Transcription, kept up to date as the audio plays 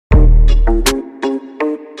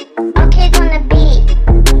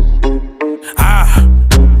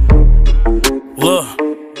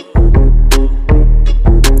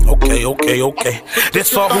okay. This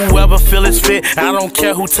for whoever feel it's fit. I don't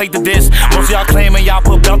care who take the diss. Most of y'all claiming y'all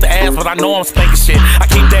put belt the ass, but I know I'm spanking shit. I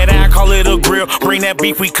keep that iron, call it a grill. Bring that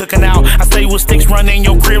beef we cooking out. I stay with sticks running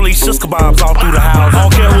your crib. Leave shish kebabs all through the house. I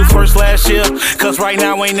don't care who's first last year, cause right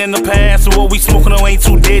now ain't in the past. So what we smoking on ain't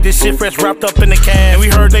too dead. This shit fresh wrapped up in the can. And we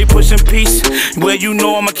heard they pushing peace. Well, you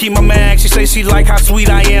know I'ma keep my mag. She say she like how sweet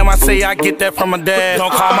I am. I say I get that from my dad.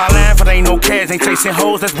 Don't call my line for they ain't no cash. Ain't chasing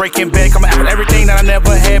hoes, that's breaking bad. Coming after everything that I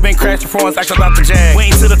never had. Been crashing for us, actually about the jag. We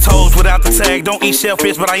ain't to the toes without the tag. Don't eat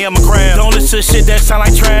shellfish, but I am a crab. Don't listen to shit that sound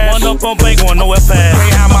like trash. One up on bank, going nowhere fast. Pray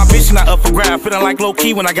how my bitch not up for grab. Feeling like low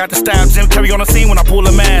key when I got the style. Jim Carrey on the scene when I pull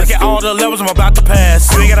a mask. Look at all the levels I'm about to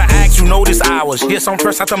pass. You ain't gotta ask, you know this ours. Yes, I'm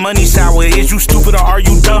fresh out the money shower. Is you stupid or are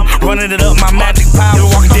you dumb? Running it up, my magic power. You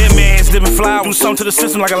walking dead man, dipping flowers. Do something to the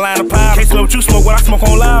system like a line of power. Can't smell what you smoke, what I smoke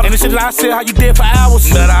on loud. And the shit that I said, how you did for hours.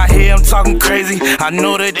 But I hear I'm talking crazy. I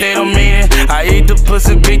know that they don't mean it. I ate the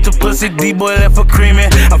pussy, beat the pussy. DBOY left for creaming.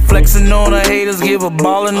 I'm flexing on the haters, give a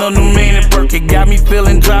ballin' on the meaning. Perk, it got me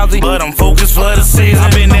feeling drowsy, but I'm focused for the season.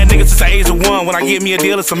 I've been that nigga since the age of 1. When I get me a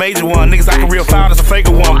deal, it's a major one. Niggas like a real foul, that's a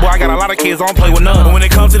faker one. Boy, I got a lot of kids, I don't play with none. But when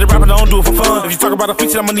it comes to the rapper, don't do it for fun. If you talk about a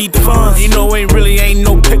feature, I'ma need the funds. You know, ain't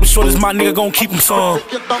no paper short, this my nigga gon' keep him some.